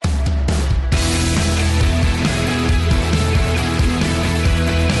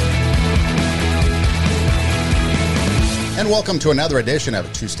And welcome to another edition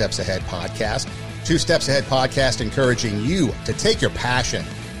of Two Steps Ahead Podcast. Two Steps Ahead Podcast encouraging you to take your passion,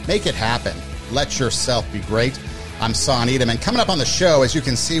 make it happen, let yourself be great. I'm Son Edom, and coming up on the show, as you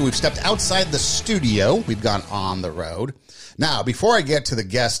can see, we've stepped outside the studio. We've gone on the road. Now, before I get to the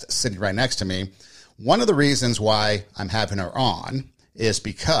guest sitting right next to me, one of the reasons why I'm having her on is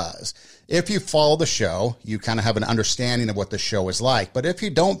because if you follow the show, you kind of have an understanding of what the show is like. But if you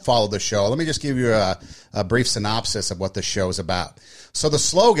don't follow the show, let me just give you a brief synopsis of what the show is about. So the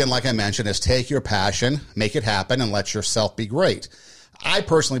slogan, like I mentioned, is take your passion, make it happen, and let yourself be great. I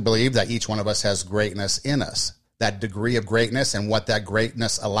personally believe that each one of us has greatness in us. That degree of greatness and what that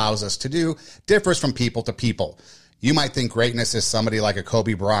greatness allows us to do differs from people to people. You might think greatness is somebody like a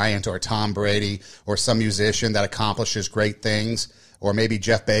Kobe Bryant or Tom Brady or some musician that accomplishes great things, or maybe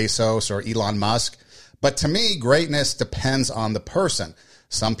Jeff Bezos or Elon Musk. But to me, greatness depends on the person.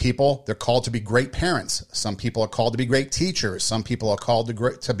 Some people, they're called to be great parents. Some people are called to be great teachers. Some people are called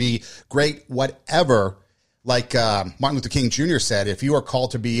to be great whatever. Like Martin Luther King Jr. said, if you are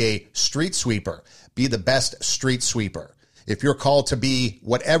called to be a street sweeper, be the best street sweeper. If you're called to be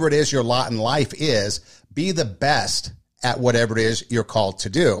whatever it is your lot in life is, be the best at whatever it is you're called to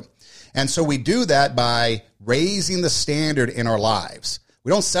do. And so we do that by raising the standard in our lives. We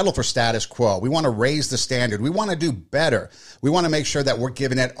don't settle for status quo. We want to raise the standard. We want to do better. We want to make sure that we're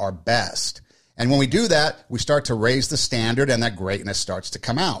giving it our best. And when we do that, we start to raise the standard and that greatness starts to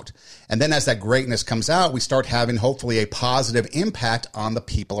come out. And then as that greatness comes out, we start having hopefully a positive impact on the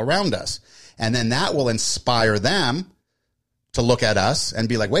people around us. And then that will inspire them to look at us and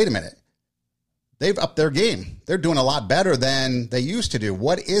be like, wait a minute. They've upped their game. They're doing a lot better than they used to do.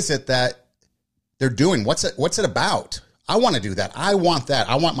 What is it that they're doing? What's it about? I want to do that. I want that.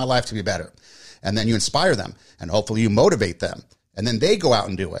 I want my life to be better. And then you inspire them, and hopefully you motivate them. And then they go out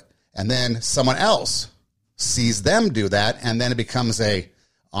and do it. And then someone else sees them do that, and then it becomes a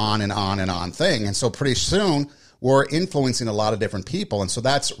on and on and on thing. And so pretty soon we're influencing a lot of different people. And so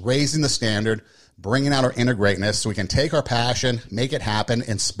that's raising the standard, bringing out our inner greatness so we can take our passion, make it happen,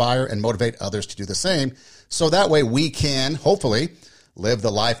 inspire and motivate others to do the same. So that way we can hopefully live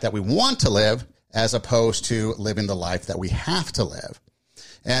the life that we want to live as opposed to living the life that we have to live.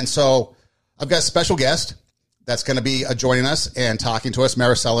 And so I've got a special guest that's going to be joining us and talking to us.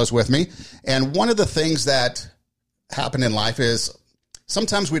 Maricela's with me. And one of the things that happen in life is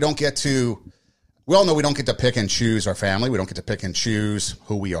sometimes we all know we don't get to pick and choose our family. We don't get to pick and choose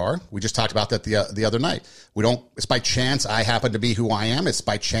who we are. We just talked about that the other night. It's by chance I happen to be who I am. It's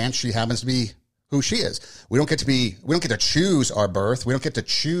by chance she happens to be who she is. We don't get to choose our birth. We don't get to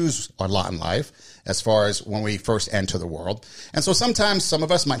choose our lot in life as far as when we first enter the world. And so sometimes some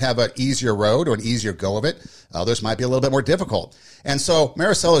of us might have an easier road or an easier go of it. Others might be a little bit more difficult. And so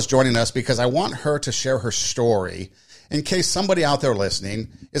Maricela is joining us because I want her to share her story in case somebody out there listening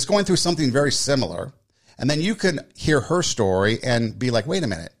is going through something very similar. And then you can hear her story and be like, wait a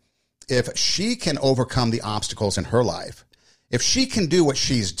minute. If she can overcome the obstacles in her life, if she can do what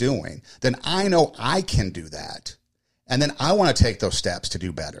she's doing, then I know I can do that. And then I want to take those steps to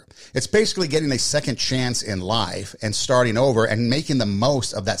do better. It's basically getting a second chance in life and starting over and making the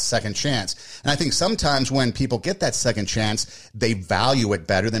most of that second chance. And I think sometimes when people get that second chance, they value it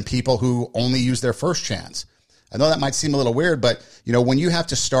better than people who only use their first chance. I know that might seem a little weird, but when you have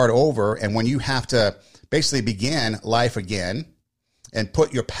to start over and when you have to basically begin life again and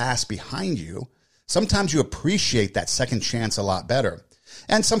put your past behind you, sometimes you appreciate that second chance a lot better.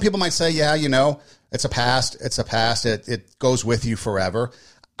 And some people might say, yeah, it's a past. It's a past. It goes with you forever.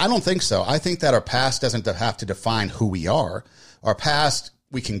 I don't think so. I think that our past doesn't have to define who we are. Our past,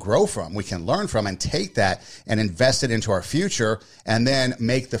 we can grow from, we can learn from, and take that and invest it into our future and then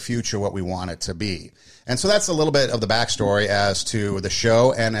make the future what we want it to be. And so that's a little bit of the backstory as to the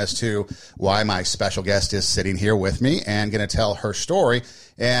show and as to why my special guest is sitting here with me and going to tell her story.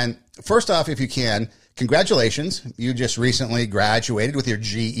 And first off, if you can, congratulations. You just recently graduated with your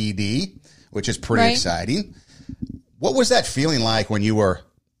GED, which is pretty exciting. What was that feeling like when you were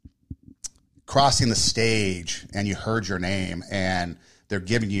crossing the stage and you heard your name and they're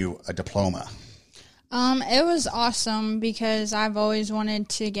giving you a diploma? It was awesome because I've always wanted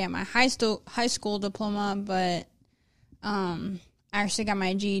to get my high school diploma, but I actually got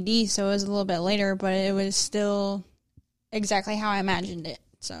my GED, so it was a little bit later, but it was still exactly how I imagined it.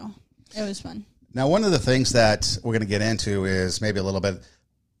 So it was fun. Now, one of the things that we're going to get into is maybe a little bit,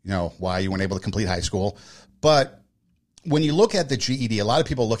 why you weren't able to complete high school. But when you look at the GED, a lot of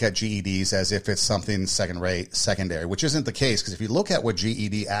people look at GEDs as if it's something secondary, which isn't the case. Because if you look at what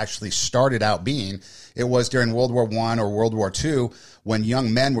GED actually started out being, it was during World War I or World War II, when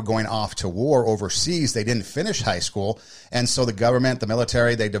young men were going off to war overseas. They didn't finish high school. And so the government, the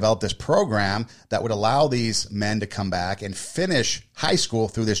military, they developed this program that would allow these men to come back and finish high school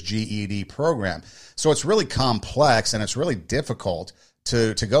through this GED program. So it's really complex and it's really difficult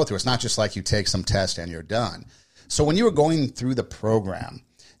to go through. It's not just like you take some test and you're done. So when you were going through the program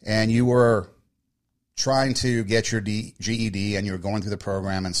and you were trying to get your GED and you were going through the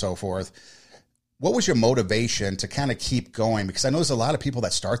program and so forth, what was your motivation to kind of keep going? Because I know there's a lot of people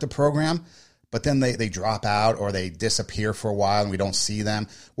that start the program, but then they drop out or they disappear for a while and we don't see them.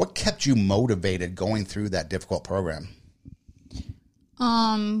 What kept you motivated going through that difficult program?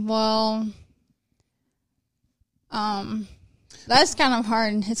 That's kind of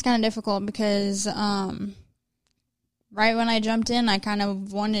hard. It's kind of difficult because, right when I jumped in, I kind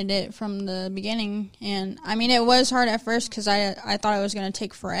of wanted it from the beginning. And, I mean, it was hard at first because I thought it was going to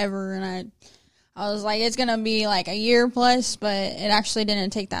take forever. And I was like, it's going to be like a year plus, but it actually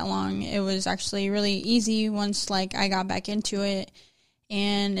didn't take that long. It was actually really easy once, like, I got back into it.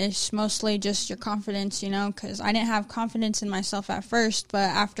 And it's mostly just your confidence, you know, because I didn't have confidence in myself at first. But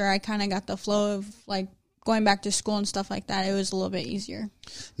after I kind of got the flow of, like, going back to school and stuff like that, it was a little bit easier.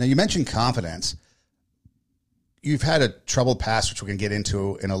 Now, you mentioned confidence. You've had a troubled past, which we can get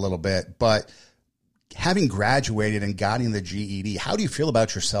into in a little bit, but having graduated and gotten the GED, how do you feel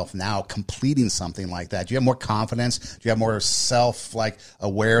about yourself now completing something like that? Do you have more confidence? Do you have more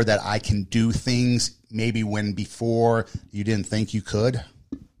aware that I can do things maybe when before you didn't think you could?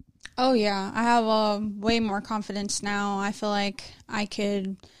 Oh, yeah. I have way more confidence now. I feel like I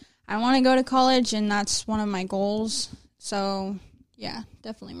want to go to college, and that's one of my goals. So, yeah,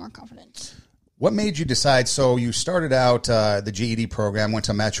 definitely more confidence. What made you decide? So you started out the GED program, went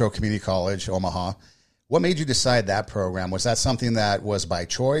to Metro Community College, Omaha. What made you decide that program? Was that something that was by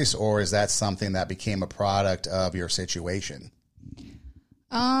choice, or is that something that became a product of your situation?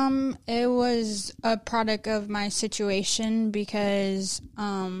 It was a product of my situation because,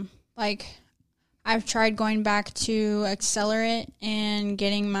 I've tried going back to Accelerate and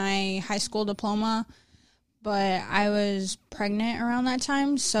getting my high school diploma, but I was pregnant around that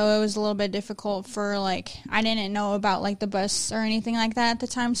time, so it was a little bit difficult for, I didn't know about, the bus or anything like that at the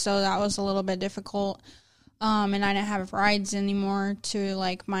time, so that was a little bit difficult, and I didn't have rides anymore to,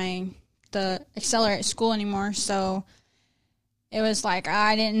 the Accelerate school anymore, so it was,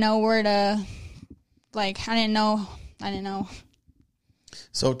 I didn't know where to, I didn't know.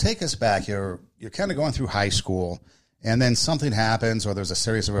 So take us back. You're kind of going through high school, and then something happens, or there's a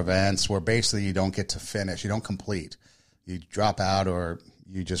series of events where basically you don't get to finish, you don't complete, you drop out, or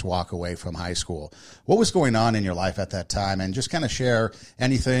you just walk away from high school. What was going on in your life at that time? And just kind of share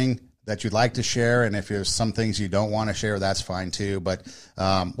anything that you'd like to share, and if there's some things you don't want to share, that's fine too. But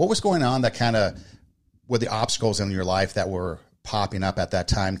what was going on that kind of were the obstacles in your life that were popping up at that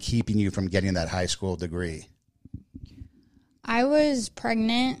time, keeping you from getting that high school degree? I was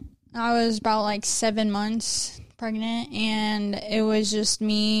pregnant. I was about 7 months pregnant, and it was just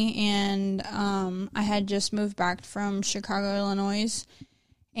me, and I had just moved back from Chicago, Illinois,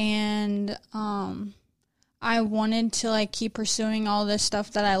 and I wanted to keep pursuing all this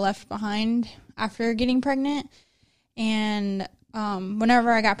stuff that I left behind after getting pregnant, and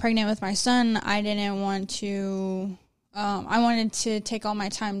whenever I got pregnant with my son, I didn't want to, I wanted to take all my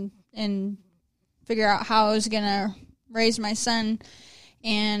time and figure out how I was going to raise my son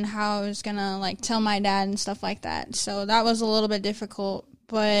and how I was going to, tell my dad and stuff like that. So that was a little bit difficult,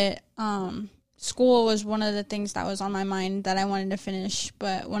 but school was one of the things that was on my mind that I wanted to finish.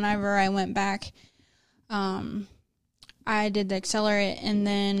 But whenever I went back, I did the Accelerate, and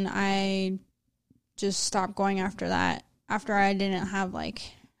then I just stopped going after that, after I didn't have,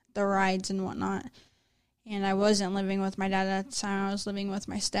 the rides and whatnot. And I wasn't living with my dad at the time. I was living with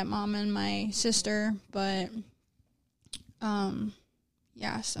my stepmom and my sister, but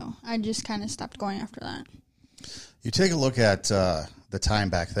yeah, so I just kind of stopped going after that. You take a look at the time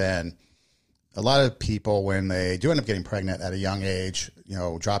back then. A lot of people, when they do end up getting pregnant at a young age,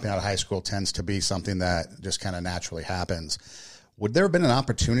 dropping out of high school tends to be something that just kind of naturally happens. Would there have been an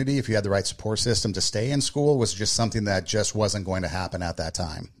opportunity, if you had the right support system, to stay in school? Was it just something that just wasn't going to happen at that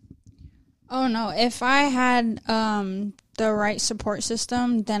time? Oh, no. If I had the right support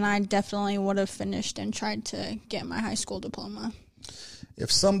system, then I definitely would have finished and tried to get my high school diploma.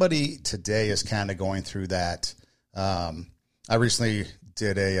 If somebody today is kind of going through that, I recently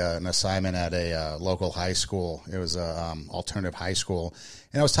did an assignment at a local high school. It was a alternative high school.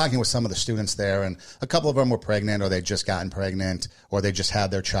 And I was talking with some of the students there, and a couple of them were pregnant, or they'd just gotten pregnant, or they just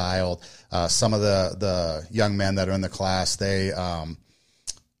had their child. Some of the young men that are in the class, they are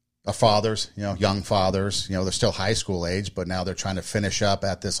fathers, young fathers. They're still high school age, but now they're trying to finish up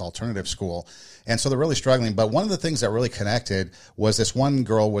at this alternative school. And so they're really struggling. But one of the things that really connected was this one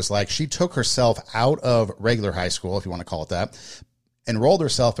girl was like, she took herself out of regular high school, if you want to call it that, enrolled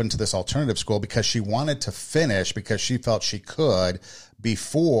herself into this alternative school because she wanted to finish, because she felt she could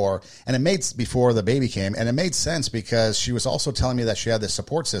before the baby came. And it made sense because she was also telling me that she had this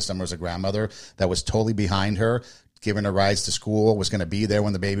support system. There was a grandmother that was totally behind her, giving her rides to school, was going to be there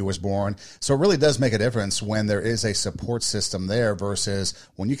when the baby was born. So it really does make a difference when there is a support system there versus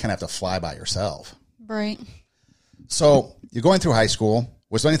when you kind of have to fly by yourself. Right. So you're going through high school.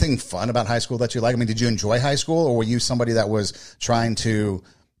 Was there anything fun about high school that you like? I mean, did you enjoy high school, or were you somebody that was trying to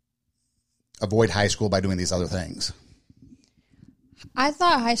avoid high school by doing these other things? I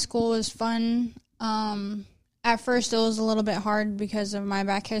thought high school was fun. At first, it was a little bit hard because of my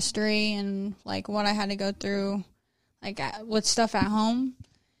back history and like what I had to go through, like with stuff at home,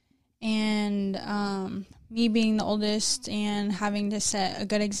 and me being the oldest and having to set a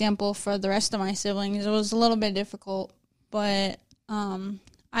good example for the rest of my siblings. It was a little bit difficult, but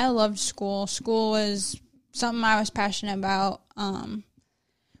I loved school. School was something I was passionate about.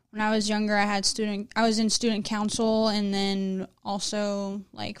 When I was younger, I was in student council, and then also,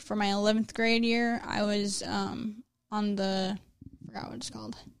 like, for my 11th grade year, I was on I forgot what it's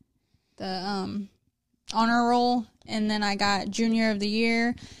called, the honor roll, and then I got junior of the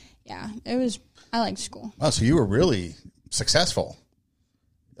year. Yeah, I liked school. Oh, so you were really successful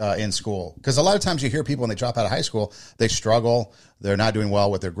in school. Because a lot of times you hear people when they drop out of high school, they struggle, they're not doing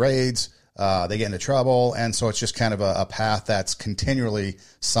well with their grades, they get into trouble, and so it's just kind of a path that's continually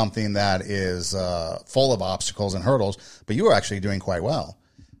something that is full of obstacles and hurdles, but you were actually doing quite well.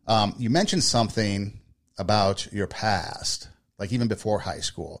 You mentioned something about your past, like even before high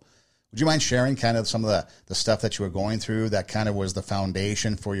school. Would you mind sharing kind of some of the stuff that you were going through that kind of was the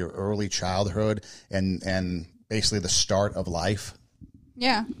foundation for your early childhood and basically the start of life?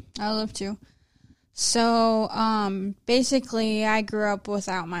 Yeah, I'd love to. So, basically, I grew up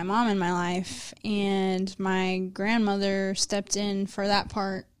without my mom in my life, and my grandmother stepped in for that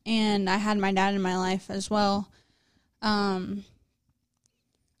part, and I had my dad in my life as well. I'm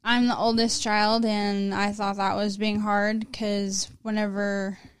the oldest child, and I thought that was being hard, because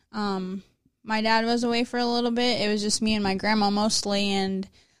whenever my dad was away for a little bit, it was just me and my grandma mostly, and,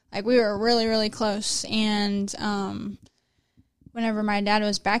 like, we were really, really close, and, whenever my dad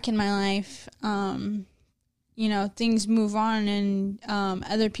was back in my life, things move on, and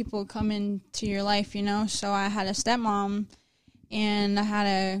other people come into your life, So I had a stepmom, and I had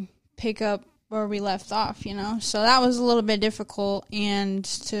to pick up where we left off, So that was a little bit difficult, and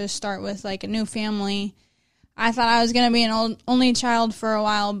to start with, like, a new family. I thought I was going to be an only child for a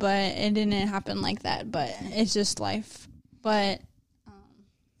while, but it didn't happen like that. But it's just life. But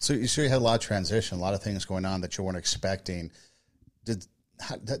So you had a lot of transition, a lot of things going on that you weren't expecting. Did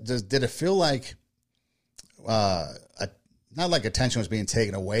it feel like not like attention was being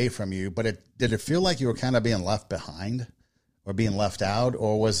taken away from you, but did it feel like you were kind of being left behind or being left out,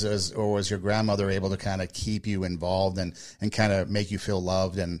 or was your grandmother able to kind of keep you involved and kind of make you feel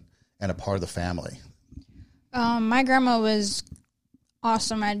loved and a part of the family? My grandma was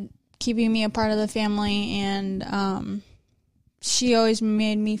awesome at keeping me a part of the family, and she always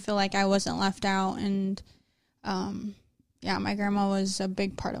made me feel like I wasn't left out, and yeah, my grandma was a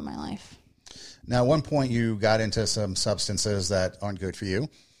big part of my life. Now, at one point, you got into some substances that aren't good for you.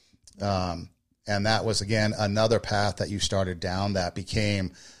 And that was, again, another path that you started down that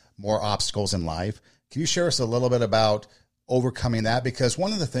became more obstacles in life. Can you share us a little bit about overcoming that? Because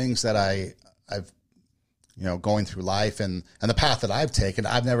one of the things that I've going through life and the path that I've taken,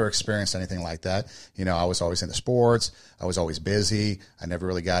 I've never experienced anything like that. I was always into sports. I was always busy. I never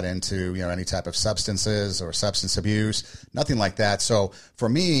really got into, any type of substances or substance abuse, nothing like that. So for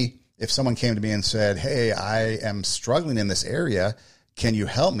me, if someone came to me and said, hey, I am struggling in this area, can you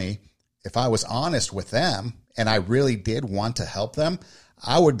help me? If I was honest with them and I really did want to help them,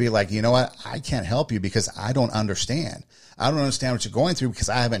 I would be like, you know what? I can't help you because I don't understand. I don't understand what you're going through because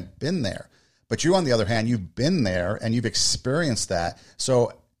I haven't been there. But you, on the other hand, you've been there and you've experienced that.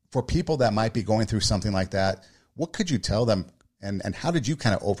 So for people that might be going through something like that, what could you tell them, and how did you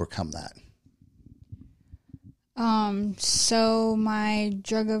kind of overcome that? So my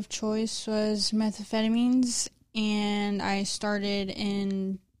drug of choice was methamphetamines, and I started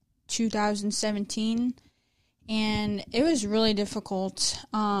in 2017, and it was really difficult.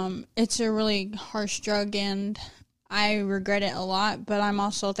 It's a really harsh drug, and I regret it a lot, but I'm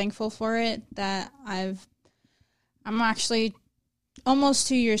also thankful for it that I'm actually almost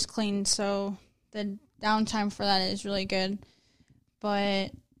 2 years clean, so the downtime for that is really good.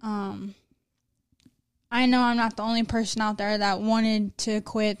 But I know I'm not the only person out there that wanted to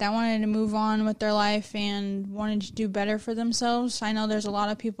quit, that wanted to move on with their life and wanted to do better for themselves. I know there's a lot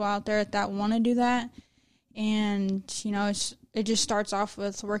of people out there that want to do that. And, you know, it just starts off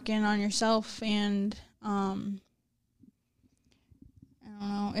with working on yourself. And, I don't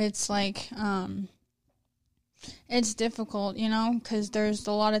know, it's like, it's difficult, you know, because there's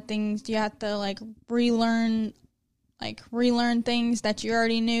a lot of things you have to, like, relearn things that you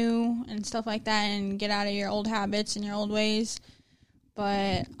already knew and stuff like that, and get out of your old habits and your old ways.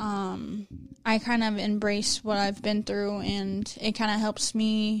 But I kind of embrace what I've been through, and it kind of helps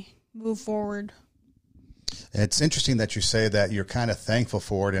me move forward. It's interesting that you say that you're kind of thankful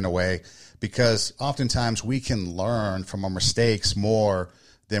for it in a way, because oftentimes we can learn from our mistakes more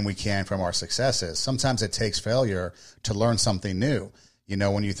than we can from our successes. Sometimes it takes failure to learn something new. You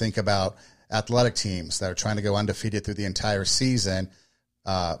know, when you think about athletic teams that are trying to go undefeated through the entire season,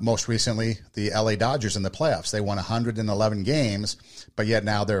 most recently the LA Dodgers in the playoffs, they won 111 games, but yet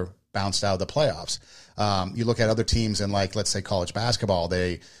now they're bounced out of the playoffs. You look at other teams in, like, let's say college basketball,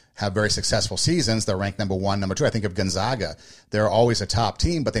 they have very successful seasons. They're ranked number 1, number 2. I think of Gonzaga. They're always a top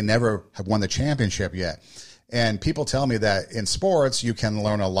team, but they never have won the championship yet. And people tell me that in sports, you can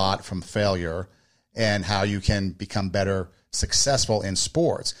learn a lot from failure and how you can become better successful in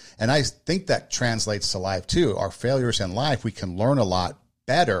sports. And I think that translates to life too. Our failures in life, we can learn a lot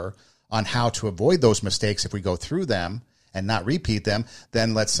better on how to avoid those mistakes if we go through them and not repeat them.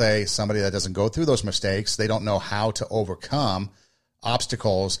 Then let's say somebody that doesn't go through those mistakes, they don't know how to overcome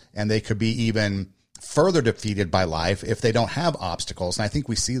obstacles, and they could be even further defeated by life if they don't have obstacles. And I think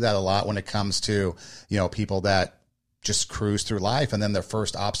we see that a lot when it comes to, you know, people that just cruise through life, and then their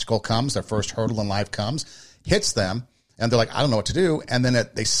first obstacle comes, their first hurdle in life comes, hits them, and they're like, I don't know what to do. And then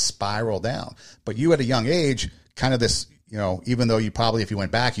they spiral down. But you at a young age, kind of this, you know, even though you probably, if you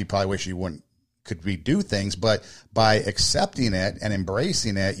went back, you probably wish you could redo things, but by accepting it and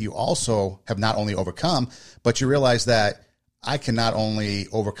embracing it, you also have not only overcome, but you realize that I can not only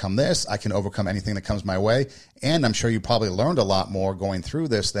overcome this, I can overcome anything that comes my way. And I'm sure you probably learned a lot more going through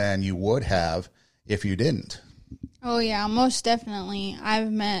this than you would have if you didn't. Oh yeah, most definitely.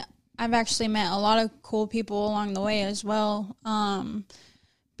 I've actually met a lot of cool people along the way as well.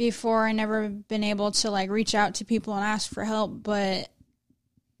 Before, I never been able to, like, reach out to people and ask for help, but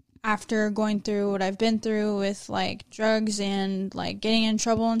after going through what I've been through with, like, drugs and, like, getting in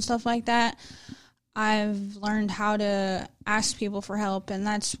trouble and stuff like that, I've learned how to ask people for help, and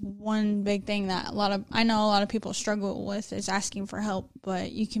that's one big thing that I know a lot of people struggle with, is asking for help,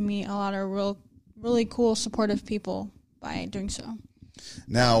 but you can meet a lot of really cool, supportive people by doing so.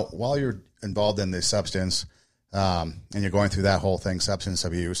 Now, while you're involved in this substance, and you're going through that whole thing, substance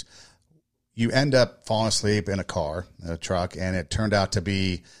abuse, you end up falling asleep in a truck, and it turned out to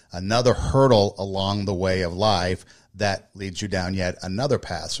be another hurdle along the way of life that leads you down yet another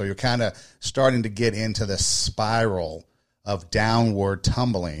path. So you're kind of starting to get into the spiral of downward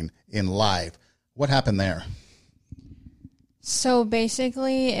tumbling in life. What happened there? So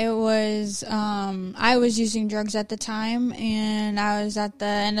basically it was, I was using drugs at the time, and I was at the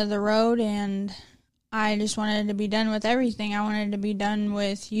end of the road, and I just wanted to be done with everything. I wanted to be done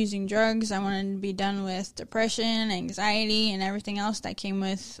with using drugs. I wanted to be done with depression, anxiety, and everything else that came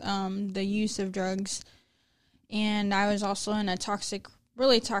with the use of drugs. And I was also in a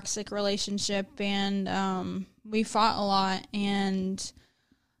really toxic relationship, and we fought a lot, and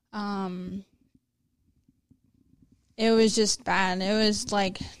it was just bad. It was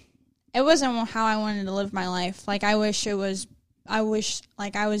like, it wasn't how I wanted to live my life. Like, I wish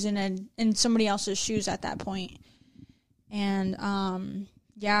like I was in somebody else's shoes at that point. And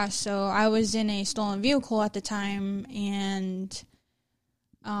yeah, so I was in a stolen vehicle at the time, and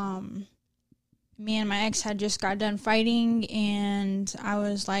me and my ex had just got done fighting, and I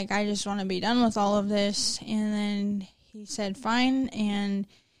was like, I just want to be done with all of this. And then he said fine, and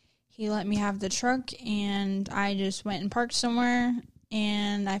he let me have the truck, and I just went and parked somewhere,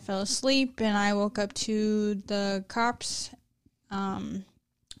 and I fell asleep, and I woke up to the cops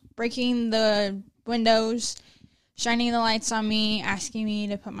breaking the windows, shining the lights on me, asking me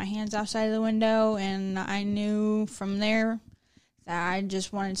to put my hands outside of the window, and I knew from there that I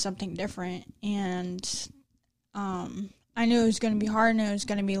just wanted something different. And I knew it was going to be hard and it was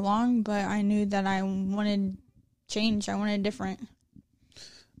going to be long, but I knew that I wanted change. I wanted different.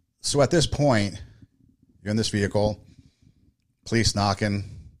 So at this point, You're in this vehicle, police knocking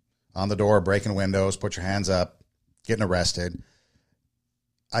on the door, breaking windows, put your hands up, getting arrested.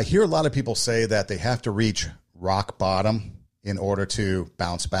 I hear a lot of people say that they have to reach rock bottom in order to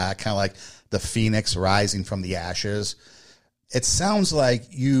bounce back, kind of like the phoenix rising from the ashes. It sounds like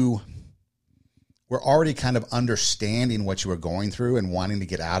you were already kind of understanding what you were going through and wanting to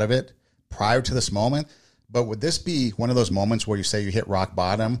get out of it prior to this moment. But would this be one of those moments where you say you hit rock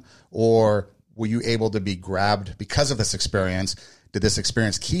bottom, or were you able to be grabbed because of this experience? Did this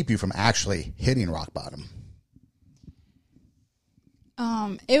experience keep you from actually hitting rock bottom?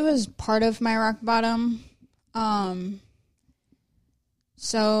 It was part of my rock bottom.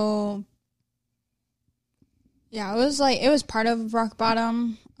 So yeah, it was part of rock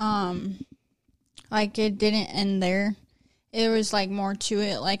bottom. Like it didn't end there. It was like more to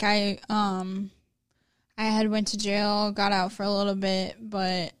it. Like I had went to jail, got out for a little bit,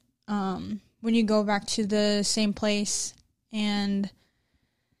 but when you go back to the same place and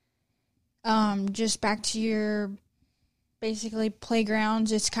just back to your basically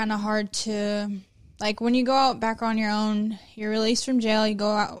playgrounds, it's kind of hard to, like when you go out back on your own, you're released from jail, you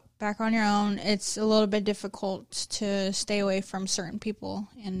go out back on your own, it's a little bit difficult to stay away from certain people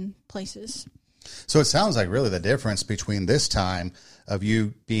and places. So it sounds like really the difference between this time of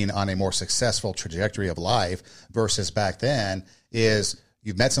you being on a more successful trajectory of life versus back then is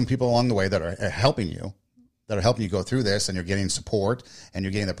you've met some people along the way that are helping you go through this, and you're getting support, and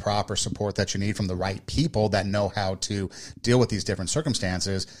you're getting the proper support that you need from the right people that know how to deal with these different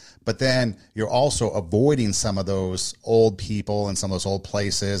circumstances. But then you're also avoiding some of those old people and some of those old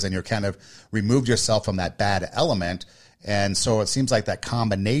places, and you're kind of removed yourself from that bad element. And so it seems like that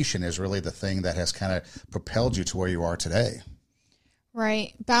combination is really the thing that has kind of propelled you to where you are today.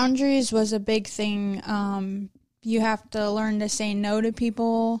 Right. Boundaries was a big thing. You have to learn to say no to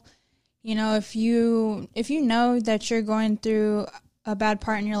people. You know, if you know that you're going through a bad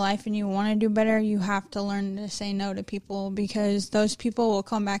part in your life and you want to do better, you have to learn to say no to people, because those people will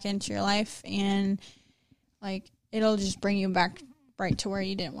come back into your life and like it'll just bring you back right to where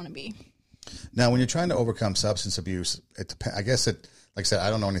you didn't want to be. Now, when you're trying to overcome substance abuse, I guess like I said,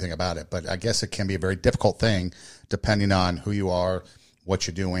 I don't know anything about it, but I guess it can be a very difficult thing depending on who you are, what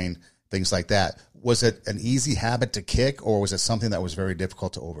you're doing, things like that. Was it an easy habit to kick, or was it something that was very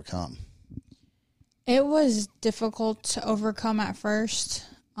difficult to overcome? It was difficult to overcome at first.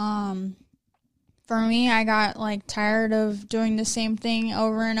 For me, I got like tired of doing the same thing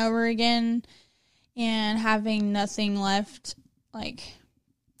over and over again and having nothing left, like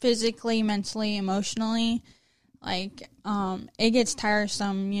physically, mentally, emotionally. Like, it gets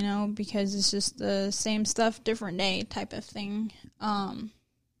tiresome, you know, because it's just the same stuff, different day type of thing.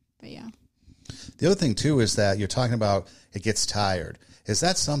 But yeah. The other thing too is that you're talking about it gets tired. Is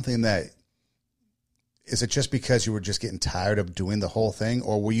that something that, is it just because you were just getting tired of doing the whole thing,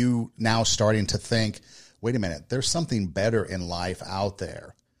 or were you now starting to think, wait a minute, there's something better in life out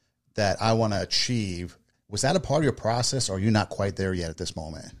there that I want to achieve? Was that a part of your process, or are you not quite there yet at this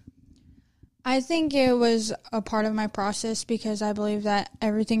moment? I think it was a part of my process, because I believe that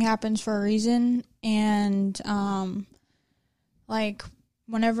everything happens for a reason. And, like,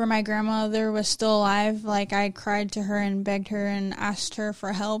 whenever my grandmother was still alive, like, I cried to her and begged her and asked her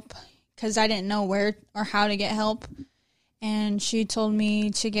for help, because I didn't know where or how to get help. And she told me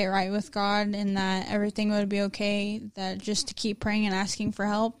to get right with God and that everything would be okay, that just to keep praying and asking for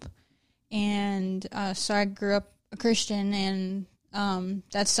help. And so I grew up a Christian, and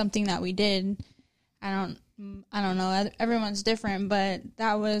that's something that we did. I don't know. Everyone's different, but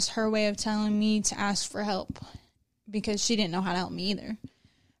that was her way of telling me to ask for help, because she didn't know how to help me either.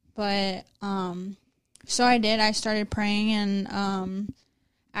 But so I did. I started praying and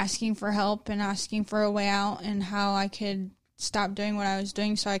asking for help and asking for a way out and how I could stop doing what I was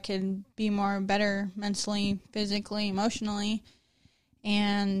doing so I could be better mentally, physically, emotionally.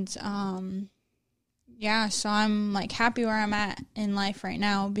 And yeah, so I'm like happy where I'm at in life right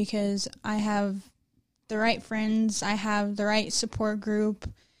now, because I have the right friends, I have the right support group.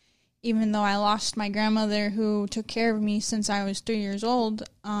 Even though I lost my grandmother who took care of me since I was 3 years old,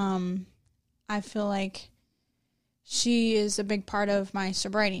 I feel like she is a big part of my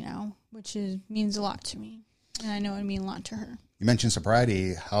sobriety now, which means a lot to me, and I know it would mean a lot to her. You mentioned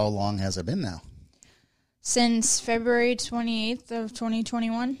sobriety. How long has it been now? Since February 28th of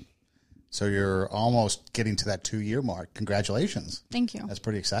 2021. So you're almost getting to that 2-year mark. Congratulations. Thank you. That's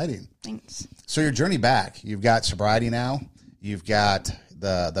pretty exciting. Thanks. So your journey back, you've got sobriety now. You've got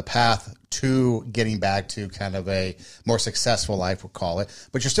the path to getting back to kind of a more successful life, we'll call it.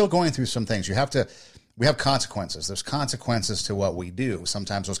 But you're still going through some things. You have to, we have consequences. There's consequences to what we do.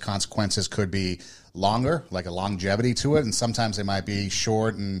 Sometimes those consequences could be longer, like a longevity to it, and sometimes they might be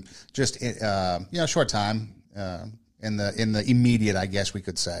short and just short time in the immediate, I guess we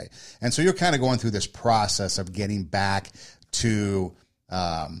could say. And so you're kind of going through this process of getting back to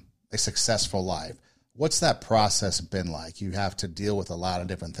a successful life. What's that process been like? You have to deal with a lot of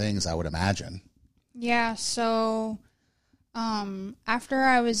different things, I would imagine. Yeah, so after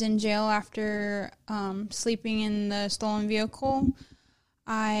I was in jail, after sleeping in the stolen vehicle,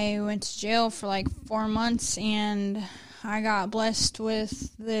 I went to jail for like 4 months, and I got blessed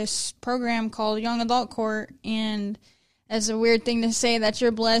with this program called Young Adult Court. And it's a weird thing to say that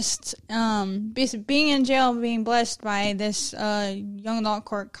you're blessed. Being in jail, being blessed by this Young Adult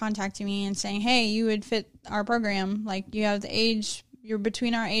Court contacting me and saying, hey, you would fit our program. Like, you have the age, you're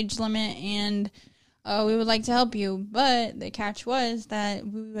between our age limit, and we would like to help you. But the catch was that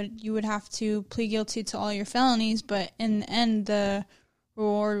you would have to plead guilty to all your felonies, but in the end, the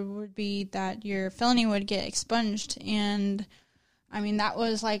reward would be that your felony would get expunged. And I mean, that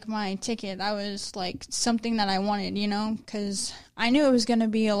was like my ticket. That was like something that I wanted, because I knew it was going to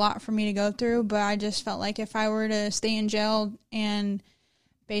be a lot for me to go through, but I just felt like if I were to stay in jail and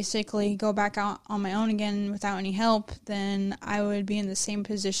basically go back out on my own again without any help, then I would be in the same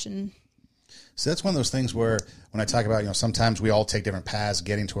position. So that's one of those things where when I talk about, sometimes we all take different paths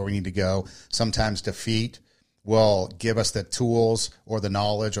getting to where we need to go. Sometimes defeat will give us the tools or the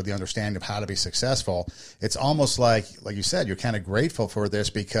knowledge or the understanding of how to be successful. It's almost like you said, you're kind of grateful for this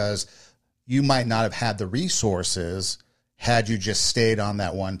because you might not have had the resources had you just stayed on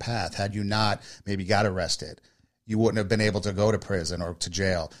that one path. Had you not maybe got arrested, you wouldn't have been able to go to prison or to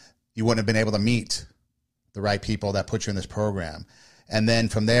jail. You wouldn't have been able to meet the right people that put you in this program. And then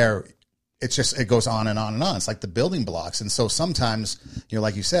from there, it goes on and on and on. It's like the building blocks. And so sometimes,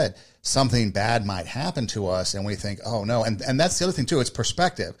 like you said, something bad might happen to us and we think, oh no. And that's the other thing too. It's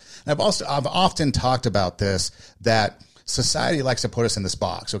perspective. And I've often talked about this, that society likes to put us in this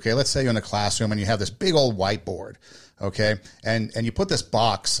box. Okay. Let's say you're in a classroom and you have this big old whiteboard. Okay. And you put this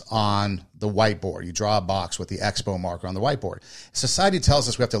box on the whiteboard. You draw a box with the expo marker on the whiteboard. Society tells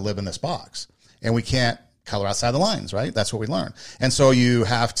us we have to live in this box and we can't color outside the lines, right? That's what we learn. And so you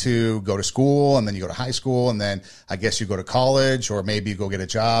have to go to school, and then you go to high school, and then I guess you go to college, or maybe you go get a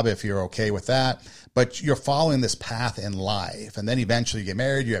job if you're okay with that. But you're following this path in life. And then eventually you get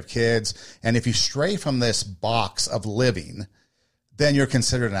married, you have kids. And if you stray from this box of living, then you're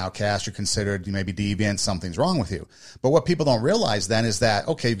considered an outcast. You're considered maybe deviant. Something's wrong with you. But what people don't realize then is that,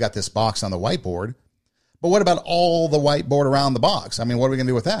 okay, you've got this box on the whiteboard, but what about all the whiteboard around the box? I mean, what are we going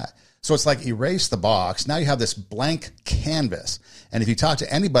to do with that? So it's like erase the box. Now you have this blank canvas. And if you talk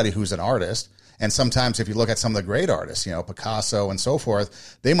to anybody who's an artist, and sometimes if you look at some of the great artists, Picasso and so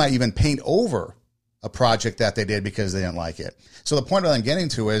forth, they might even paint over a project that they did because they didn't like it. So the point that I'm getting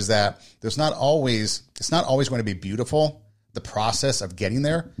to is that it's not always going to be beautiful, the process of getting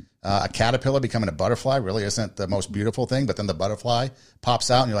there. A caterpillar becoming a butterfly really isn't the most beautiful thing, but then the butterfly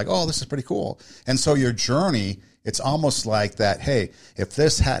pops out and you're like, oh, this is pretty cool. And so your journey, it's almost like that, hey, if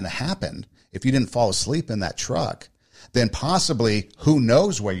this hadn't happened, if you didn't fall asleep in that truck, then possibly who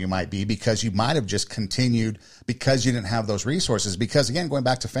knows where you might be, because you might have just continued because you didn't have those resources. Because again, going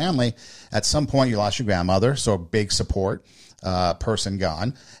back to family, at some point you lost your grandmother, so a big support person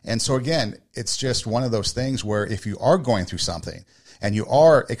gone. And so again, it's just one of those things where if you are going through something and you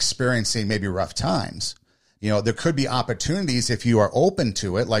are experiencing maybe rough times, there could be opportunities if you are open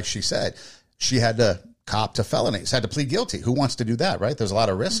to it. Like she said, she had to cop to felonies, had to plead guilty. Who wants to do that, right? There's a lot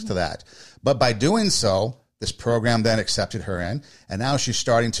of risk to that. But by doing so, this program then accepted her in, and now she's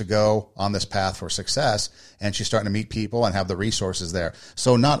starting to go on this path for success, and she's starting to meet people and have the resources there.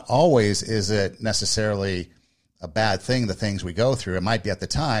 So not always is it necessarily a bad thing, the things we go through. It might be at the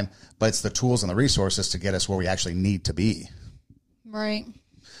time, but it's the tools and the resources to get us where we actually need to be. Right.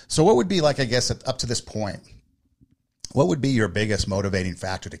 So what would be like, I guess, up to this point, what would be your biggest motivating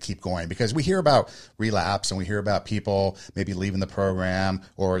factor to keep going? Because we hear about relapse and we hear about people maybe leaving the program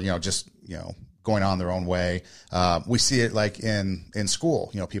or, just going on their own way. We see it like in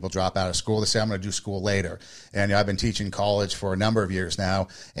school. People drop out of school. They say, I'm going to do school later. And I've been teaching college for a number of years now,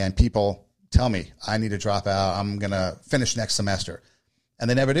 and people tell me, I need to drop out. I'm going to finish next semester. And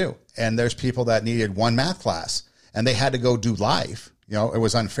they never do. And there's people that needed one math class, and they had to go do life. It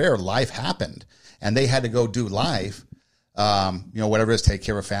was unfair. Life happened, and they had to go do life. Whatever it is, take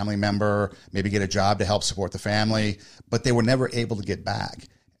care of a family member, maybe get a job to help support the family, but they were never able to get back.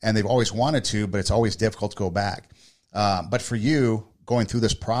 And they've always wanted to, but it's always difficult to go back. But for you, going through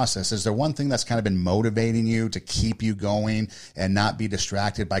this process, is there one thing that's kind of been motivating you to keep you going and not be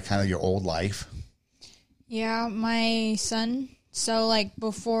distracted by kind of your old life? Yeah, my son. So, like,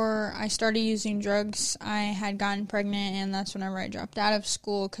 before I started using drugs, I had gotten pregnant, and that's whenever I dropped out of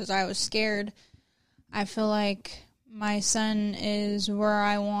school because I was scared. I feel like my son is where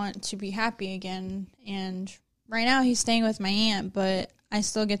I want to be happy again, and right now he's staying with my aunt, but I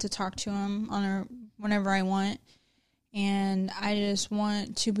still get to talk to him whenever I want, and I just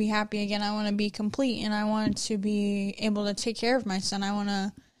want to be happy again. I want to be complete, and I want to be able to take care of my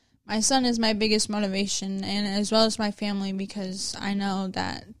son. My son is my biggest motivation, and as well as my family, because I know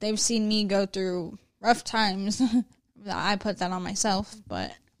that they've seen me go through rough times. I put that on myself,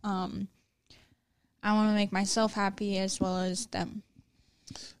 but I want to make myself happy as well as them.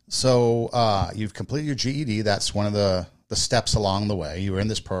 So you've completed your GED. That's one of the steps along the way. You were in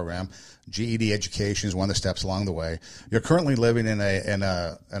this program. GED education is one of the steps along the way. You're currently living in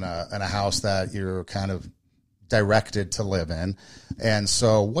a house that you're kind of directed to live in. And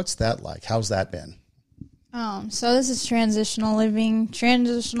so what's that like? How's that been? So this is transitional living.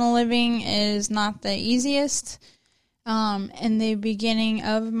 Transitional living is not the easiest. In the beginning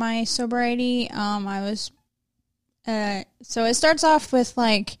of my sobriety, so it starts off with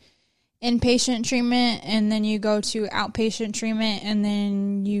like inpatient treatment, and then you go to outpatient treatment, and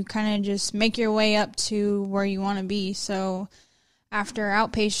then you kind of just make your way up to where you want to be. So after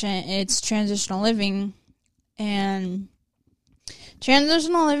outpatient, it's transitional living, and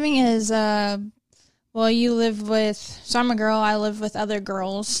transitional living is, you live with, so I'm a girl, I live with other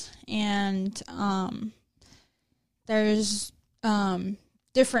girls, and, there's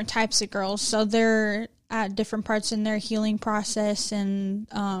different types of girls, so they're at different parts in their healing process, and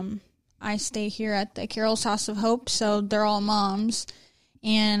I stay here at the Carol's House of Hope, so they're all moms,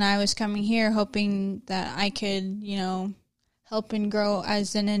 and I was coming here hoping that I could, help and grow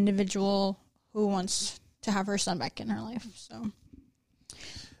as an individual who wants to have her son back in her life. So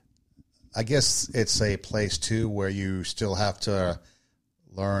I guess it's a place, too, where you still have to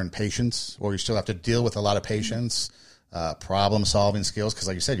learn patience, or you still have to deal with a lot of patience, problem-solving skills, because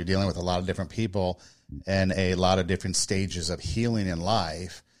like you said, you're dealing with a lot of different people and a lot of different stages of healing in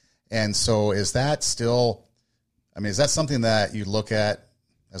life. And so is that still, is that something that you look at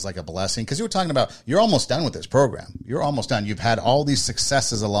as like a blessing? Because you were talking about, you're almost done with this program. You're almost done. You've had all these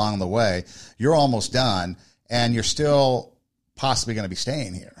successes along the way. You're almost done, and you're still possibly going to be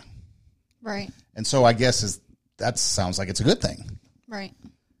staying here. Right. And so I guess that sounds like it's a good thing. Right.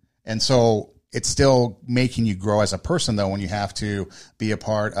 And so it's still making you grow as a person, though, when you have to be a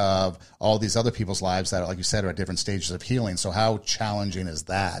part of all these other people's lives that, like you said, are at different stages of healing. So how challenging is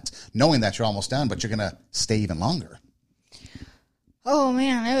that, knowing that you're almost done, but you're going to stay even longer? Oh,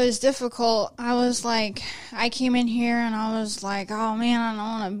 man, it was difficult. I came in here and I was like, oh, man, I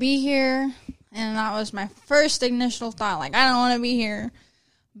don't want to be here. And that was my first initial thought, like, I don't want to be here.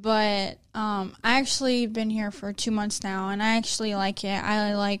 But I actually been here for 2 months now, and I actually like it.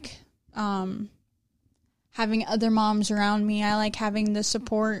 I like having other moms around me. I like having the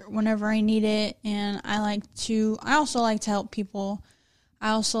support whenever I need it, and I also like to help people. I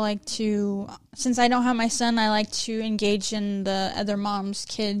also like to, since I don't have my son, I like to engage in the other moms'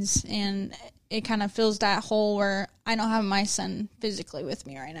 kids, and it kind of fills that hole where I don't have my son physically with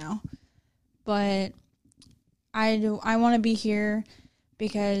me right now. But I want to be here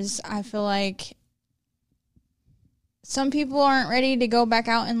because I feel like some people aren't ready to go back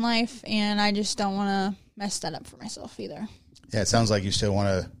out in life, and I just don't want to mess that up for myself either. Yeah, it sounds like you still want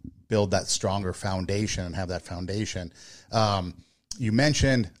to build that stronger foundation and have that foundation. You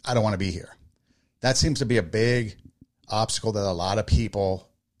mentioned, I don't want to be here. That seems to be a big obstacle that a lot of people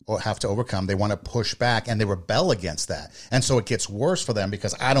have to overcome. They want to push back, and they rebel against that. And so it gets worse for them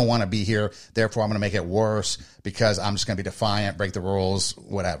because I don't want to be here. Therefore, I'm going to make it worse because I'm just going to be defiant, break the rules,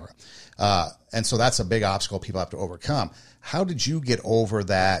 whatever. And so that's a big obstacle people have to overcome. How did you get over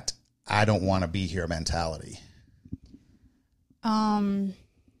that I don't want to be here mentality?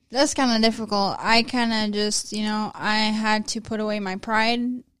 That's kind of difficult. I kind of just, I had to put away my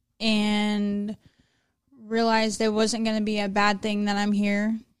pride and realize there wasn't going to be a bad thing that I'm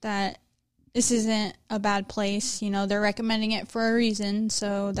here, that this isn't a bad place. They're recommending it for a reason,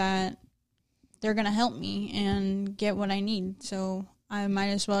 so that they're going to help me and get what I need. So I might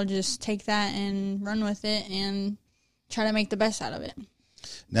as well just take that and run with it and try to make the best out of it.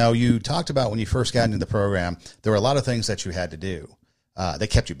 Now, you talked about when you first got into the program, there were a lot of things that you had to do. They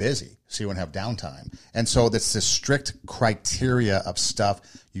kept you busy, so you wouldn't have downtime. And so that's this strict criteria of stuff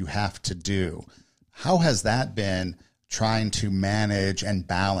you have to do. How has that been trying to manage and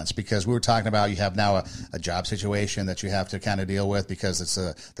balance? Because we were talking about you have now a job situation that you have to kind of deal with because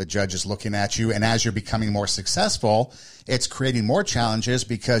it's the judge is looking at you. And as you're becoming more successful, it's creating more challenges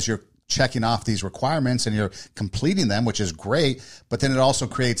because you're checking off these requirements and you're completing them, which is great. But then it also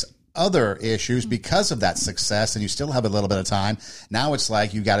creates other issues because of that success, and you still have a little bit of time. Now it's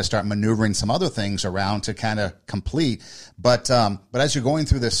like you got to start maneuvering some other things around to kind of complete. But as you're going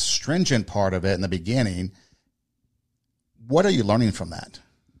through this stringent part of it in the beginning, what are you learning from that?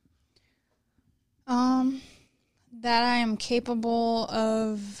 That I am capable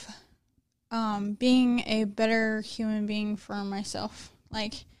of being a better human being for myself.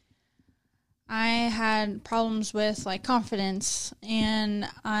 Like, I had problems with, like, confidence, and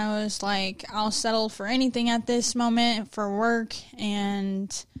I was like, I'll settle for anything at this moment for work,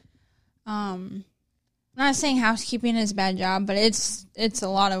 and I'm not saying housekeeping is a bad job, but it's a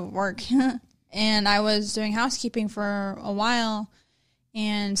lot of work. And I was doing housekeeping for a while,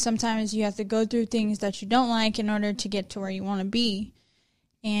 and sometimes you have to go through things that you don't like in order to get to where you want to be.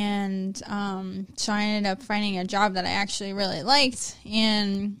 And so I ended up finding a job that I actually really liked,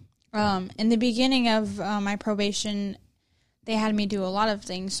 and in the beginning of my probation, they had me do a lot of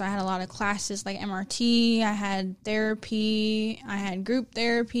things. So I had a lot of classes like MRT, I had therapy, I had group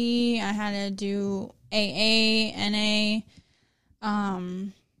therapy, I had to do AA, NA.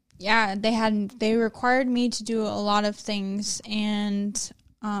 They required me to do a lot of things, and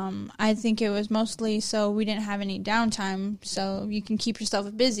I think it was mostly so we didn't have any downtime, so you can keep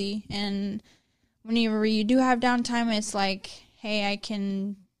yourself busy. And whenever you do have downtime, it's like, hey, I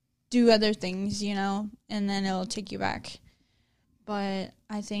can do other things, you know, and then it'll take you back. But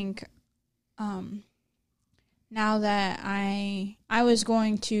I think now that I was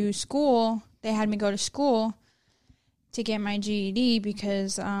going to school, they had me go to school to get my GED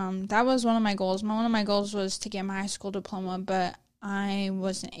because that was one of my goals. One of my goals was to get my high school diploma, but I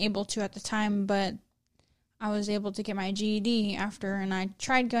wasn't able to at the time, but I was able to get my GED after, and I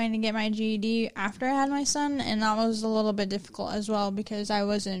tried going to get my GED after I had my son, and that was a little bit difficult as well because I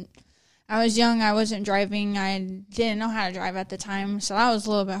was young, I wasn't driving, I didn't know how to drive at the time, so that was a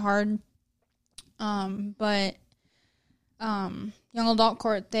little bit hard. But young adult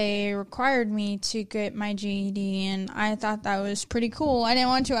court, they required me to get my GED, and I thought that was pretty cool. I didn't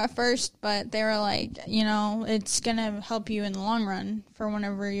want to at first, but they were like, you know, it's going to help you in the long run for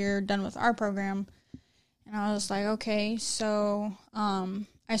whenever you're done with our program. And I was like, okay. So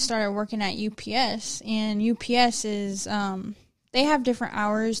I started working at UPS, and UPS is, they have different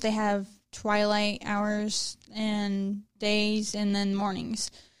hours. They have twilight hours and days and then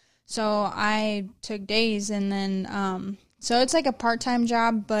mornings. So I took days, and then so it's like a part-time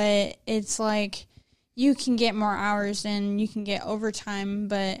job, but it's like you can get more hours and you can get overtime.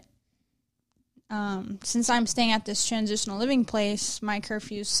 But since I'm staying at this transitional living place, my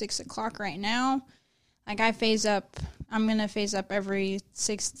curfew is 6 o'clock right now. Like I'm going to phase up every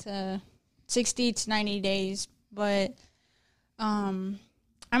 60 to 90 days. But I'm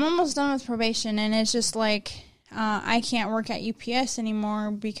almost done with probation, and it's just like I can't work at UPS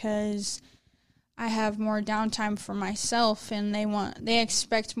anymore because I have more downtime for myself, and they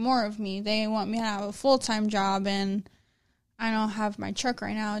expect more of me. They want me to have a full-time job, and I don't have my truck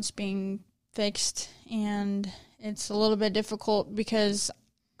right now. It's being fixed, and it's a little bit difficult because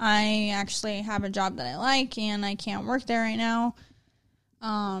I actually have a job that I like, and I can't work there right now. So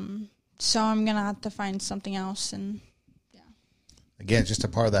I'm going to have to find something else, and yeah. Again, just a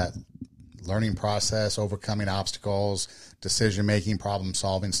part of that learning process, overcoming obstacles, decision-making,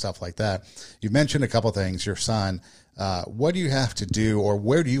 problem-solving, stuff like that. You've mentioned a couple things, your son. What do you have to do, or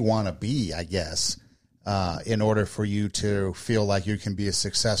where do you want to be, I guess, in order for you to feel like you can be a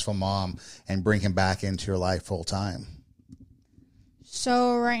successful mom and bring him back into your life full-time?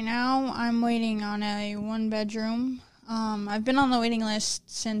 So right now I'm waiting on a one-bedroom. I've been on the waiting list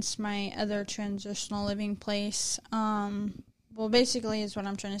since my other transitional living place. Well, basically is what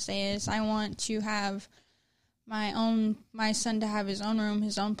I'm trying to say is I want to have my son to have his own room,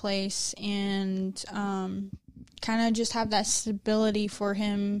 his own place, and kind of just have that stability for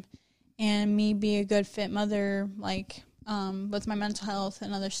him and me be a good fit mother, like with my mental health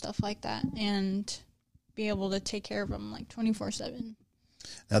and other stuff like that, and be able to take care of him like 24/7.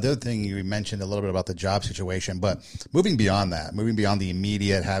 Now, the other thing you mentioned a little bit about the job situation, but moving beyond that, moving beyond the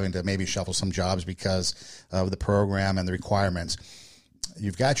immediate, having to maybe shuffle some jobs because of the program and the requirements,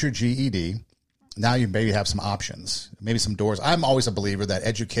 you've got your GED. Now you maybe have some options, maybe some doors. I'm always a believer that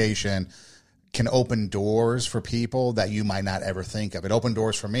education can open doors for people that you might not ever think of. It opened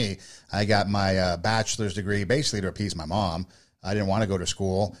doors for me. I got my bachelor's degree basically to appease my mom. I didn't want to go to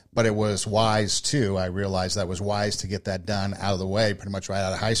school, but it was wise too. I realized that it was wise to get that done out of the way pretty much right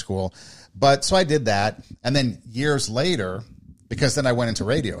out of high school. But so I did that. And then years later, because then I went into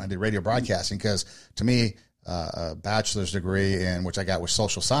radio. I did radio broadcasting because to me, a bachelor's degree in which I got with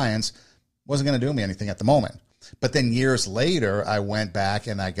social science wasn't going to do me anything at the moment. But then years later, I went back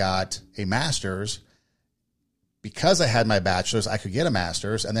and I got a master's. Because I had my bachelor's, I could get a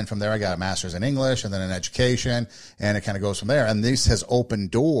master's. And then from there, I got a master's in English and then in education. And it kind of goes from there. And this has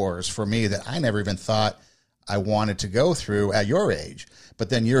opened doors for me that I never even thought I wanted to go through at your age. But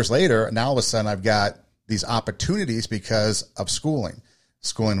then years later, now all of a sudden, I've got these opportunities because of schooling.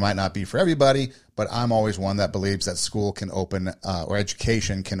 Schooling might not be for everybody, but I'm always one that believes that school can open or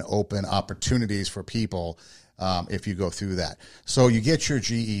education can open opportunities for people if you go through that. So you get your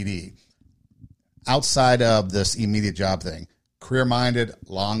GED. Outside of this immediate job thing, career-minded,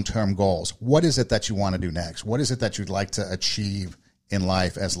 long-term goals, what is it that you want to do next? What is it that you'd like to achieve in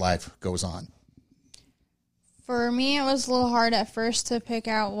life as life goes on? For me, it was a little hard at first to pick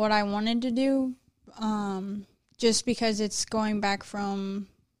out what I wanted to do, just because it's going back from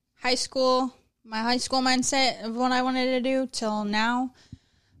high school, my high school mindset of what I wanted to do till now.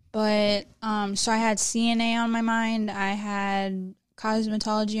 But so I had CNA on my mind. I had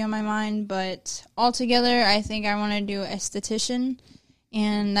cosmetology on my mind, but altogether, I think I want to do esthetician,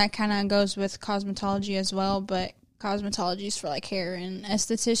 and that kind of goes with cosmetology as well, but cosmetology is for, like, hair, and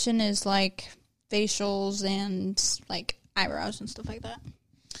esthetician is, like, facials and, like, eyebrows and stuff like that.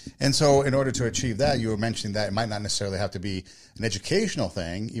 And so in order to achieve that, you were mentioning that it might not necessarily have to be an educational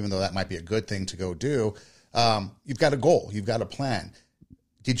thing, even though that might be a good thing to go do. You've got a goal. You've got a plan.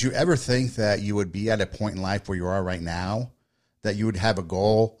 Did you ever think that you would be at a point in life where you are right now, that you would have a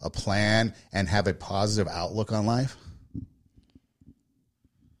goal, a plan, and have a positive outlook on life?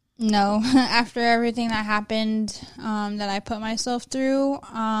 No. After everything that happened that I put myself through,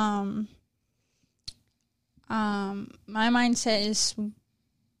 my mindset is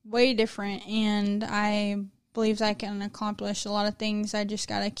way different, and I believe I can accomplish a lot of things. I just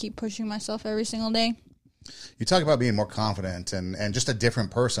got to keep pushing myself every single day. You talk about being more confident and just a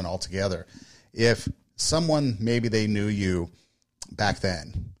different person altogether. If someone, maybe they knew you back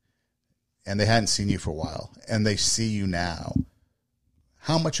then and they hadn't seen you for a while and they see you now,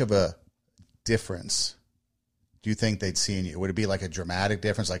 how much of a difference do you think they'd see in you? Would it be like a dramatic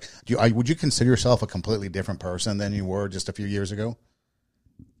difference? Like, would you consider yourself a completely different person than you were just a few years ago?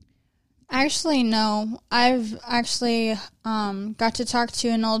 Actually, no. I've actually got to talk to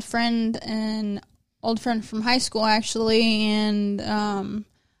an old friend from high school, actually, and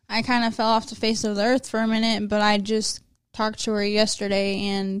I kind of fell off the face of the earth for a minute, but I just talked to her yesterday,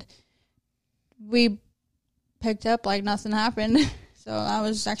 and we picked up like nothing happened. So that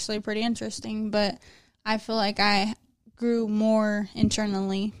was actually pretty interesting, but I feel like I grew more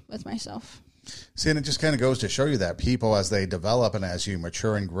internally with myself. See, and it just kind of goes to show you that people, as they develop and as you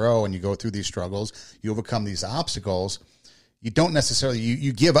mature and grow and you go through these struggles, you overcome these obstacles, you don't necessarily,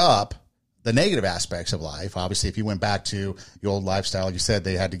 you give up the negative aspects of life. Obviously, if you went back to your old lifestyle, you said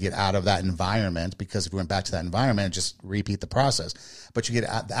they had to get out of that environment, because if you went back to that environment, just repeat the process. But you get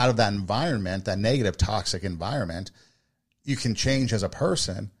out of that environment, that negative, toxic environment, you can change as a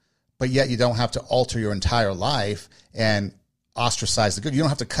person, but yet you don't have to alter your entire life and ostracize the good. You don't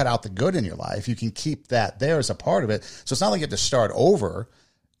have to cut out the good in your life. You can keep that there as a part of it. So it's not like you have to start over.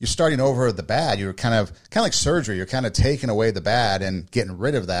 You're starting over the bad. You're kind of like surgery. You're kind of taking away the bad and getting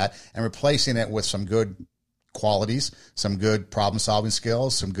rid of that and replacing it with some good qualities, some good problem-solving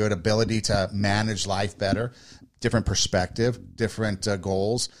skills, some good ability to manage life better, different perspective, different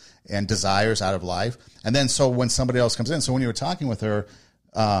goals and desires out of life. And then so when somebody else comes in, so when you were talking with her,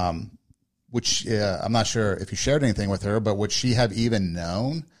 which I'm not sure if you shared anything with her, but would she have even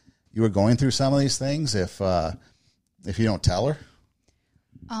known you were going through some of these things if you don't tell her?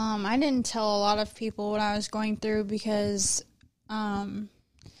 I didn't tell a lot of people what I was going through because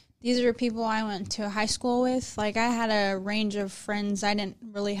these are people I went to high school with. Like, I had a range of friends. I didn't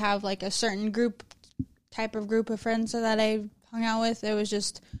really have, like, a certain type of group of friends that I hung out with. It was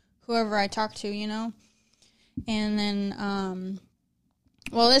just whoever I talked to, you know? And then,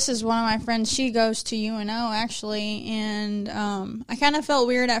 well, this is one of my friends. She goes to UNO, actually, and I kind of felt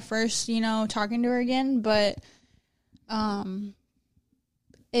weird at first, you know, talking to her again, but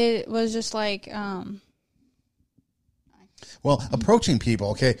it was just like... Well, approaching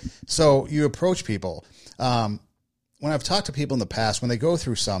people, okay, so you approach people. When I've talked to people in the past, when they go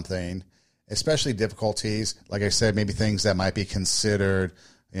through something, especially difficulties, like I said, maybe things that might be considered,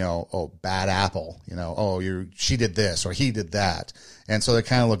 you know, oh, bad apple, you know, oh, she did this or he did that. And so they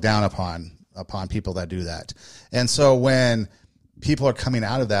kind of look down upon people that do that. And so when people are coming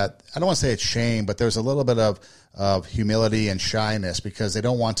out of that, I don't want to say it's shame, but there's a little bit of humility and shyness because they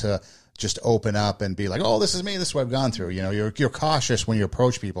don't want to just open up and be like, oh, this is me. This is what I've gone through. You know, you're cautious when you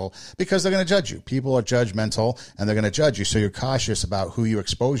approach people because they're going to judge you. People are judgmental and they're going to judge you. So you're cautious about who you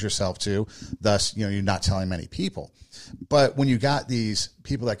expose yourself to. Thus, you know, you're not telling many people. But when you got these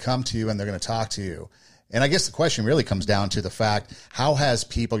people that come to you and they're going to talk to you, and I guess the question really comes down to the fact, how has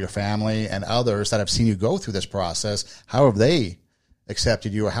people, your family and others that have seen you go through this process, how have they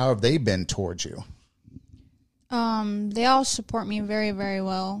accepted you or how have they been towards you? They all support me very, very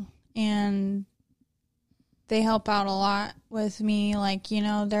well, and they help out a lot with me. Like, you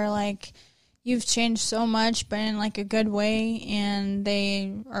know, they're like, you've changed so much, but in like a good way, and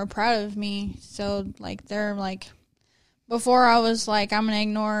they are proud of me. So like, they're like, before I was like, I'm going to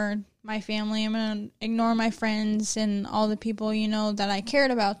ignore my family, I'm going to ignore my friends and all the people, you know, that I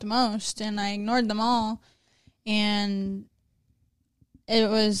cared about the most, and I ignored them all, and it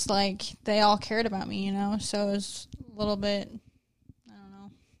was like they all cared about me, you know, so it was a little bit, I don't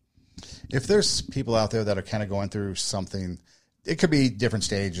know. If there's people out there that are kind of going through something, it could be different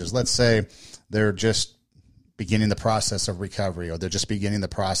stages. Let's say they're just beginning the process of recovery, or they're just beginning the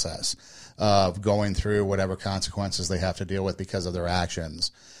process of going through whatever consequences they have to deal with because of their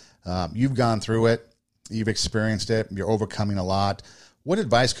actions. You've gone through it. You've experienced it. You're overcoming a lot. What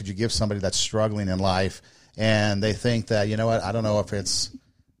advice could you give somebody that's struggling in life and they think that, you know what, I don't know if I'm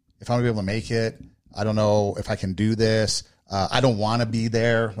going to be able to make it. I don't know if I can do this. I don't want to be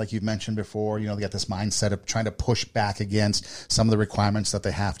there, like you've mentioned before. You know, they got this mindset of trying to push back against some of the requirements that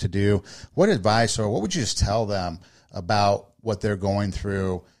they have to do. What advice or what would you just tell them about what they're going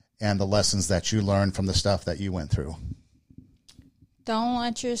through and the lessons that you learned from the stuff that you went through? Don't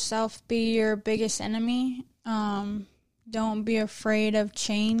let yourself be your biggest enemy. Don't be afraid of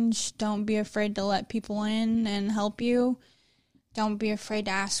change. Don't be afraid to let people in and help you. Don't be afraid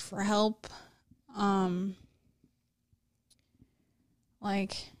to ask for help.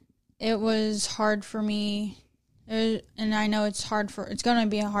 Like, it was hard for me, and I know it's going to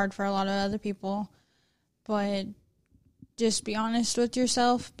be hard for a lot of other people, but just be honest with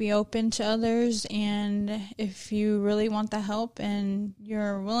yourself, be open to others, and if you really want the help and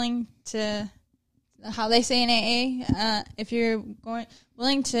you're willing to, how they say in AA, if you're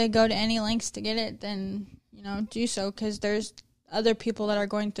willing to go to any lengths to get it, then, you know, do so, because there's other people that are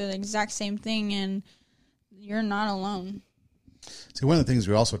going through the exact same thing, and you're not alone. See, one of the things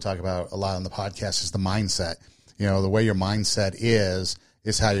we also talk about a lot on the podcast is the mindset. You know, the way your mindset is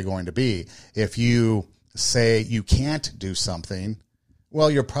how you're going to be. If you say you can't do something, well,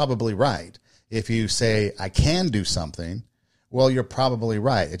 you're probably right. If you say I can do something, well, you're probably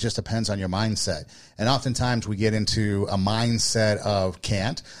right. It just depends on your mindset. And oftentimes we get into a mindset of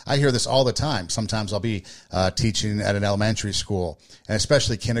can't. I hear this all the time. Sometimes I'll be teaching at an elementary school, and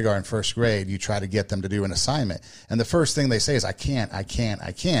especially kindergarten, first grade, you try to get them to do an assignment. And the first thing they say is, I can't.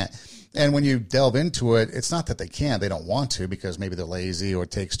 And when you delve into it, it's not that they can't. They don't want to because maybe they're lazy or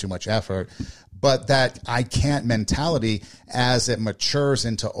it takes too much effort. But that I can't mentality, as it matures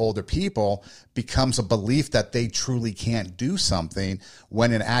into older people, becomes a belief that they truly can't do something,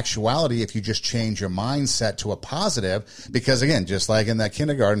 when in actuality, if you just change your mindset to a positive, because again, just like in that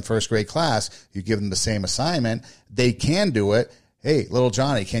kindergarten, first grade class, you give them the same assignment, they can do it. Hey, little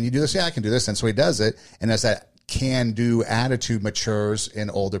Johnny, can you do this? Yeah, I can do this. And so he does it. And as that can-do attitude matures in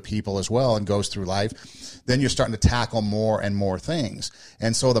older people as well and goes through life, then you're starting to tackle more and more things.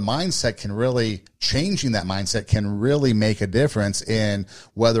 And so the mindset can really, changing that mindset can really make a difference in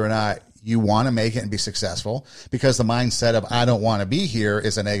whether or not you want to make it and be successful, because the mindset of I don't want to be here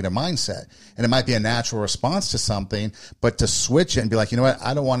is a negative mindset. And it might be a natural response to something, but to switch it and be like, you know what,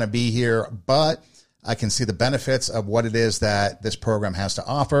 I don't want to be here, but I can see the benefits of what it is that this program has to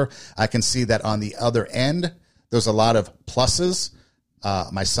offer. I can see that on the other end, there's a lot of pluses.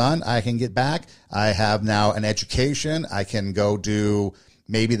 My son, I can get back. I have now an education. I can go do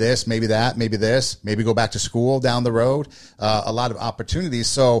maybe this, maybe that, maybe this, maybe go back to school down the road. A lot of opportunities.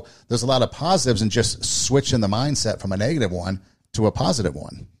 So there's a lot of positives in just switching the mindset from a negative one to a positive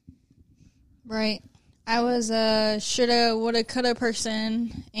one. Right. I was a shoulda, woulda, coulda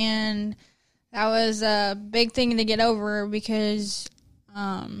person, and that was a big thing to get over because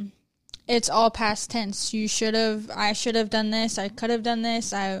it's all past tense. I should have done this. I could have done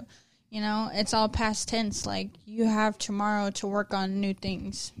this. It's all past tense. Like, you have tomorrow to work on new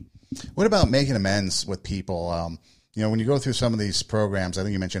things. What about making amends with people? When you go through some of these programs, I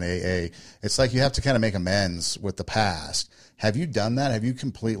think you mentioned AA, it's like you have to kind of make amends with the past. Have you done that? Have you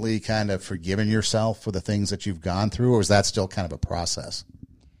completely kind of forgiven yourself for the things that you've gone through, or is that still kind of a process?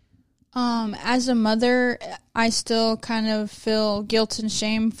 As a mother, I still kind of feel guilt and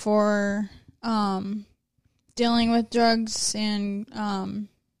shame for dealing with drugs and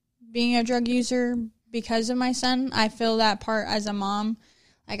being a drug user because of my son. I feel that part as a mom.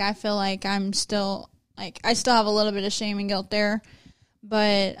 Like, I feel like I still have a little bit of shame and guilt there.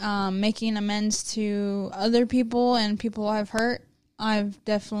 But making amends to other people and people I've hurt, I've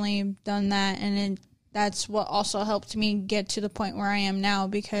definitely done that. And that's what also helped me get to the point where I am now,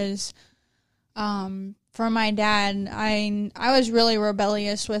 because for my dad, I was really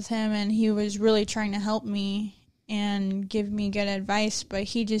rebellious with him, and he was really trying to help me and give me good advice, but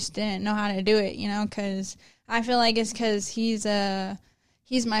he just didn't know how to do it, because I feel like it's because he's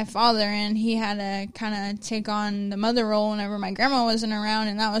my father, and he had to kind of take on the mother role whenever my grandma wasn't around,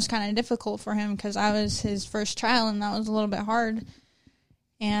 and that was kind of difficult for him because I was his first child, and that was a little bit hard.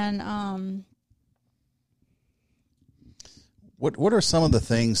 And what are some of the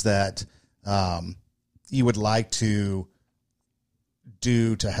things that you would like to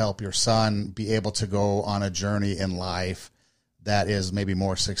do to help your son be able to go on a journey in life that is maybe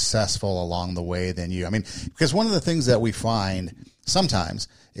more successful along the way than you? I mean, because one of the things that we find sometimes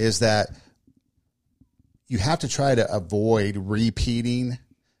is that you have to try to avoid repeating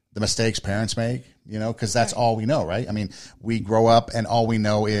the mistakes parents make, because that's all we know, right? I mean, we grow up and all we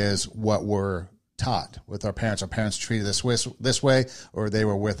know is what we're taught with our parents. Our parents treated us this way, or they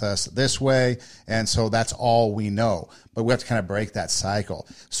were with us this way. And so that's all we know, but we have to kind of break that cycle.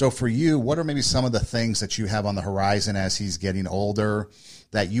 So for you, what are maybe some of the things that you have on the horizon as he's getting older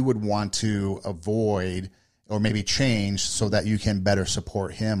that you would want to avoid or maybe change so that you can better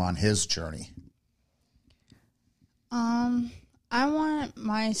support him on his journey? I want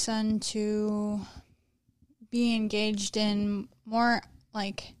my son to be engaged in more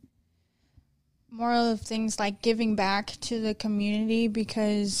of things like giving back to the community,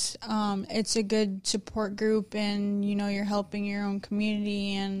 because it's a good support group, and you're helping your own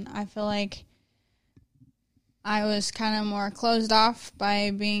community. And I feel like I was kind of more closed off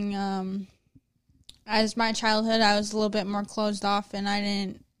by being as my childhood, I was a little bit more closed off, and I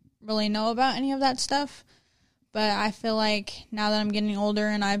didn't really know about any of that stuff. But I feel like now that I'm getting older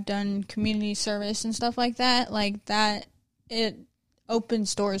and I've done community service and stuff like that, it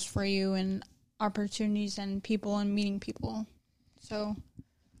opens doors for you and opportunities and people and meeting people. So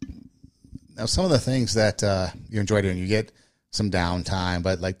now, some of the things that you enjoy doing, you get some downtime,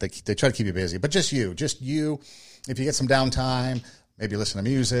 but they try to keep you busy. But just you, if you get some downtime, maybe listen to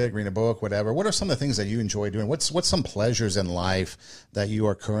music, read a book, whatever. What are some of the things that you enjoy doing? What's some pleasures in life that you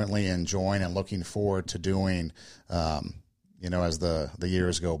are currently enjoying and looking forward to doing, as the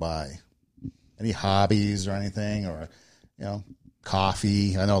years go by? Any hobbies or anything, or,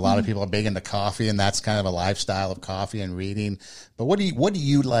 coffee? I know a lot of people are big into coffee, and that's kind of a lifestyle of coffee and reading. But what do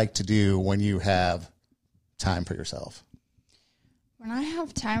you like to do when you have time for yourself? When I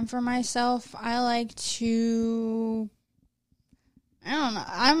have time for myself, I like to, I don't know,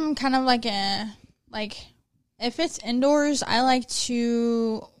 I'm kind of if it's indoors, I like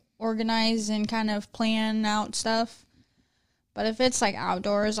to organize and kind of plan out stuff. But if it's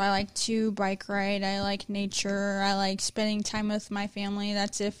outdoors, I like to bike ride. I like nature. I like spending time with my family.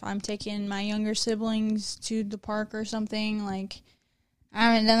 That's if I'm taking my younger siblings to the park or something. I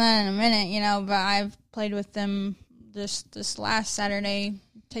haven't done that in a minute, but I've played with them this last Saturday,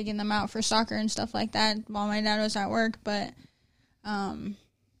 taking them out for soccer and stuff like that while my dad was at work. But,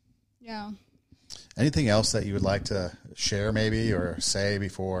 yeah. Anything else that you would like to share maybe or say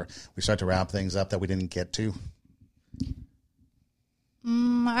before we start to wrap things up that we didn't get to?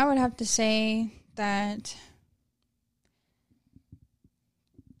 I would have to say that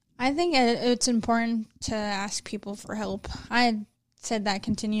I think it's important to ask people for help. I said that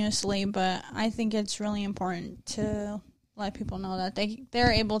continuously, but I think it's really important to let people know that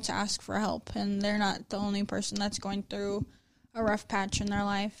they're able to ask for help, and they're not the only person that's going through a rough patch in their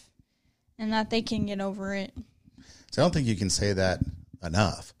life, and that they can get over it. So I don't think you can say that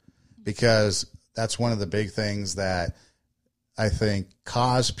enough, because that's one of the big things that I think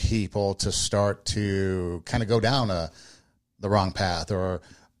cause people to start to kind of go down the wrong path or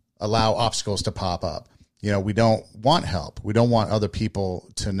allow obstacles to pop up. We don't want help. We don't want other people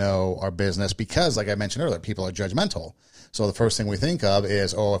to know our business because, like I mentioned earlier, people are judgmental. So the first thing we think of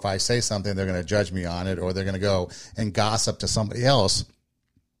is, if I say something, they're going to judge me on it, or they're going to go and gossip to somebody else.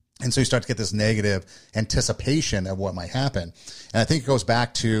 And so you start to get this negative anticipation of what might happen. And I think it goes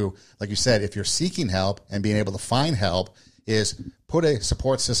back to, like you said, if you're seeking help and being able to find help, is put a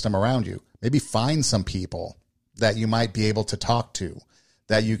support system around you. Maybe find some people that you might be able to talk to,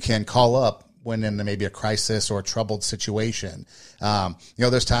 that you can call up when in maybe a crisis or a troubled situation.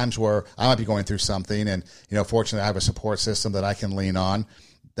 There's times where I might be going through something, and, fortunately I have a support system that I can lean on.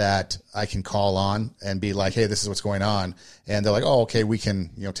 that I can call on and be like, hey, this is what's going on. And they're like, oh, okay, we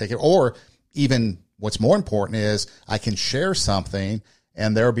can, take it. Or even what's more important is I can share something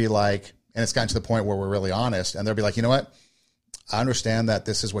and they'll be like, and it's gotten to the point where we're really honest, and they'll be like, you know what? I understand that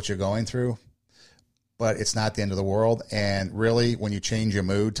this is what you're going through, but it's not the end of the world. And really, when you change your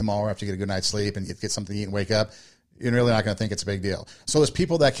mood tomorrow after you get a good night's sleep and you get something to eat and wake up, you're really not going to think it's a big deal. So there's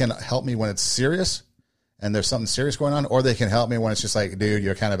people that can help me when it's serious and there's something serious going on, or they can help me when it's just like, dude,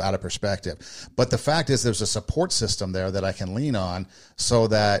 you're kind of out of perspective. But the fact is there's a support system there that I can lean on so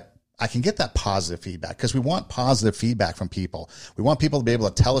that I can get that positive feedback, because we want positive feedback from people. We want people to be able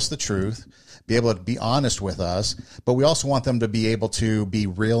to tell us the truth, be able to be honest with us, but we also want them to be able to be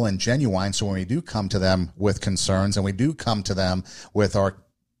real and genuine. So when we do come to them with concerns and we do come to them with our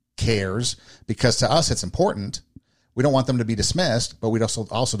cares, because to us it's important, we don't want them to be dismissed, but we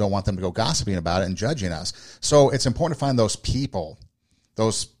also don't want them to go gossiping about it and judging us. So it's important to find those people,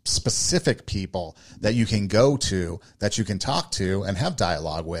 those specific people that you can go to, that you can talk to and have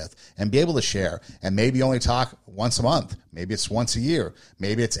dialogue with and be able to share, and maybe only talk once a month. Maybe it's once a year.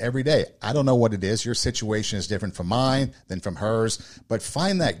 Maybe it's every day. I don't know what it is. Your situation is different from mine than from hers, but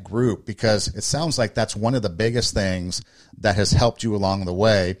find that group, because it sounds like that's one of the biggest things that has helped you along the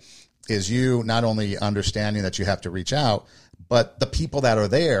way, is you not only understanding that you have to reach out, but the people that are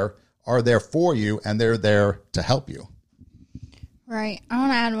there for you and they're there to help you. Right. I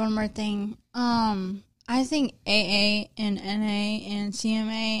want to add one more thing. I think AA and NA and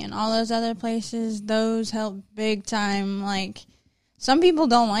CMA and all those other places, those help big time. Like, some people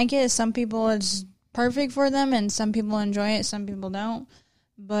don't like it. Some people it's perfect for them, and some people enjoy it. Some people don't.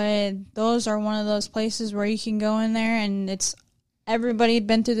 But those are one of those places where you can go in there and it's everybody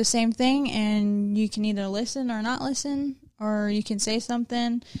been through the same thing, and you can either listen or not listen, or you can say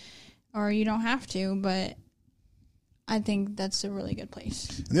something, or you don't have to, but I think that's a really good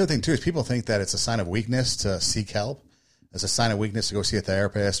place. And the other thing, too, is people think that it's a sign of weakness to seek help. It's a sign of weakness to go see a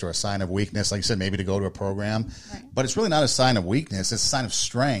therapist, or a sign of weakness, like you said, maybe to go to a program. Right. But it's really not a sign of weakness. It's a sign of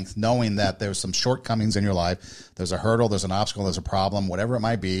strength, knowing that there's some shortcomings in your life. There's a hurdle, there's an obstacle, there's a problem, whatever it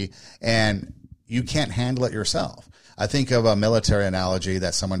might be, and you can't handle it yourself. I think of a military analogy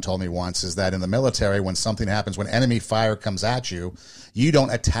that someone told me once, is that in the military, when something happens, when enemy fire comes at you, you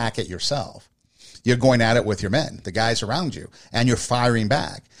don't attack it yourself. You're going at it with your men, the guys around you, and you're firing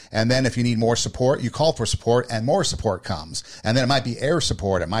back. And then if you need more support, you call for support, and more support comes. And then it might be air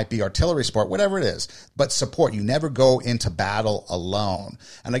support, it might be artillery support, whatever it is. But support, you never go into battle alone.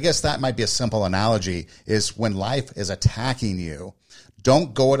 And I guess that might be a simple analogy, is when life is attacking you,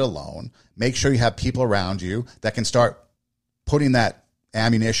 don't go it alone. Make sure you have people around you that can start putting that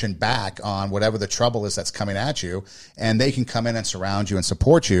ammunition back on whatever the trouble is that's coming at you, and they can come in and surround you and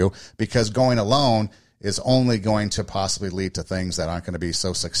support you, because going alone is only going to possibly lead to things that aren't going to be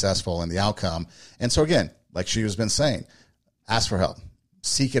so successful in the outcome. And so again, like she has been saying, ask for help,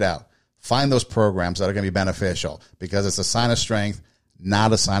 seek it out, find those programs that are going to be beneficial, because it's a sign of strength,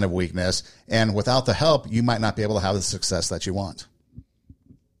 not a sign of weakness. And without the help, you might not be able to have the success that you want.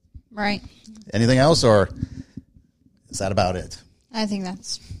 Right. Anything else, or is that about it? I think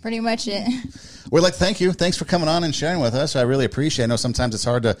that's pretty much it. We'd like to thank you. Thanks for coming on and sharing with us. I really appreciate it. I know sometimes it's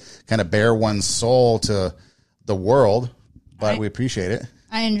hard to kind of bare one's soul to the world, but we appreciate it.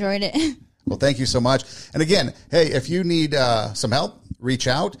 I enjoyed it. Well, thank you so much. And again, hey, if you need some help, reach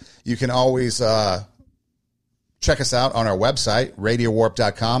out. You can always check us out on our website,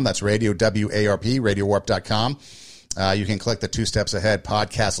 radiowarp.com. That's radio, W-A-R-P, radiowarp.com. You can click the Two Steps Ahead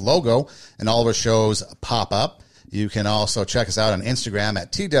podcast logo, and all of our shows pop up. You can also check us out on Instagram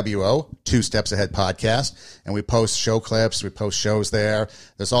at TWO, Two Steps Ahead Podcast, and we post show clips, we post shows there.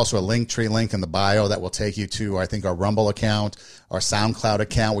 There's also a Linktree link in the bio that will take you to, I think, our Rumble account, our SoundCloud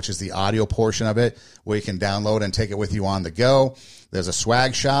account, which is the audio portion of it, where you can download and take it with you on the go. There's a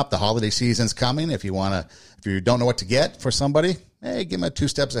swag shop. The holiday season's coming. If you don't know what to get for somebody, hey, give them a Two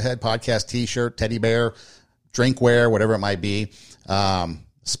Steps Ahead Podcast t-shirt, teddy bear, drinkware, whatever it might be. Spotify,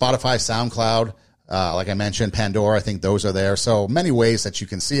 SoundCloud, like I mentioned, Pandora, I think those are there. So many ways that you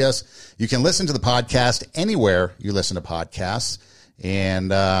can see us. You can listen to the podcast anywhere you listen to podcasts.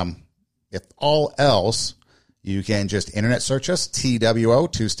 And if all else, you can just internet search us, TWO,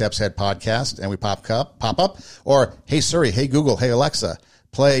 Two Steps Ahead Podcast, and we pop up. Or, hey Siri, hey Google, hey Alexa,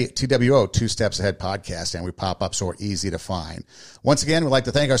 play TWO, Two Steps Ahead Podcast, and we pop up, so we're easy to find. Once again, we'd like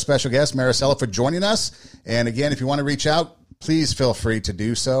to thank our special guest, Maricela, for joining us. And again, if you want to reach out, please feel free to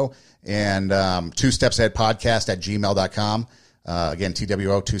do so. And Two Steps Ahead Podcast at gmail.com. Again,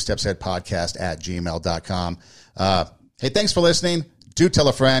 TWO, Two Steps Ahead Podcast at gmail.com. Hey, thanks for listening. Do tell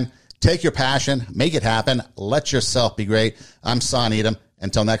a friend. Take your passion. Make it happen. Let yourself be great. I'm Son Edom,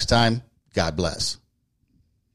 Until next time, God bless.